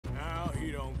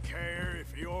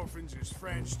orphans his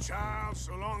friend's child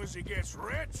so long as he gets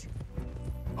rich?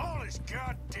 All his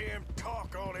goddamn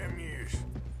talk all them years.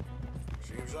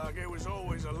 Seems like it was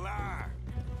always a lie.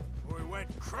 Or he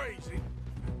went crazy.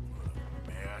 What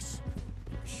a mess.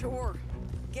 Sure.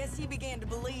 Guess he began to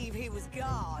believe he was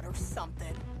God or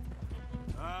something.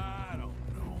 I don't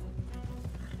know.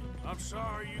 I'm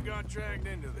sorry you got dragged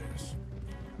into this.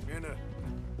 Into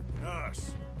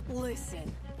us.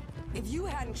 Listen, if you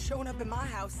hadn't shown up in my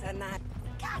house that night...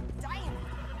 God damn it!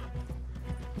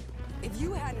 If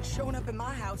you hadn't shown up in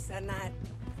my house that night,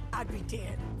 I'd be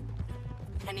dead.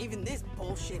 And even this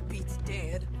bullshit beats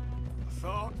dead. I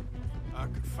thought I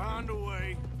could find a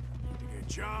way to get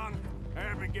John,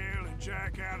 Abigail, and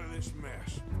Jack out of this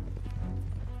mess.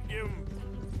 Give them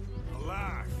a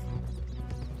life.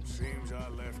 Seems I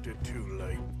left it too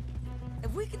late.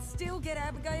 If we could still get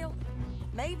Abigail,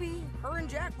 maybe her and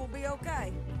Jack will be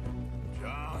okay.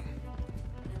 John,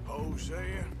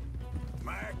 Hosea,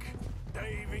 Mac,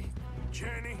 Davy,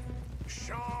 Jenny,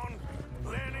 Sean,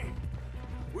 Lenny.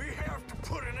 We have to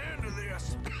put an end to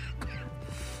this.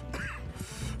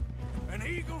 An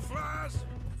eagle flies.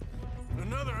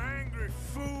 Another angry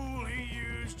fool he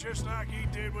used just like he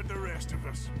did with the rest of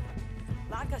us.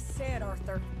 Like I said,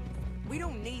 Arthur, we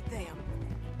don't need them.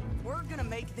 We're gonna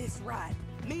make this right.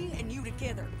 Me and you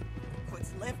together.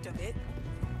 What's left of it.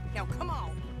 Now come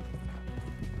on.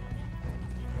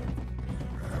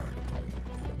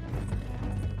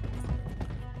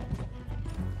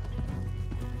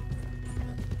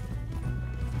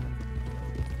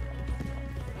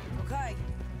 Okay,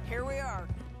 here we are.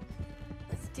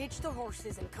 Let's ditch the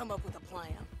horses and come up with a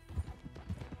plan.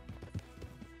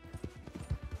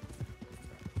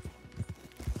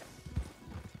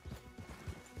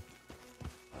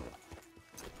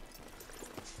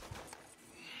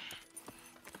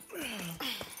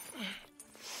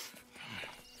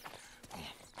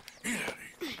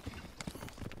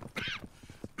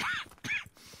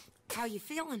 How you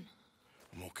feeling?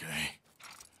 I'm okay.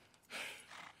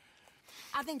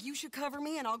 I think you should cover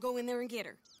me and I'll go in there and get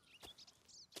her.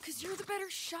 'Cause you're the better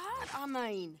shot, I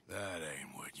mean. That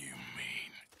ain't what you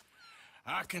mean.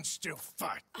 I can still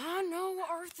fight. I know,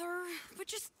 Arthur, but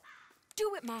just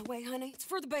do it my way, honey. It's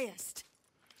for the best.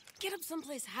 Get up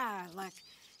someplace high, like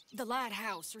the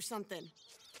lighthouse or something.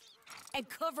 And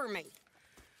cover me.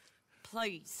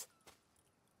 Please.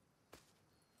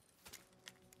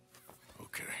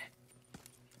 Okay.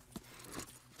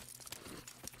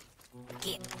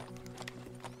 Get.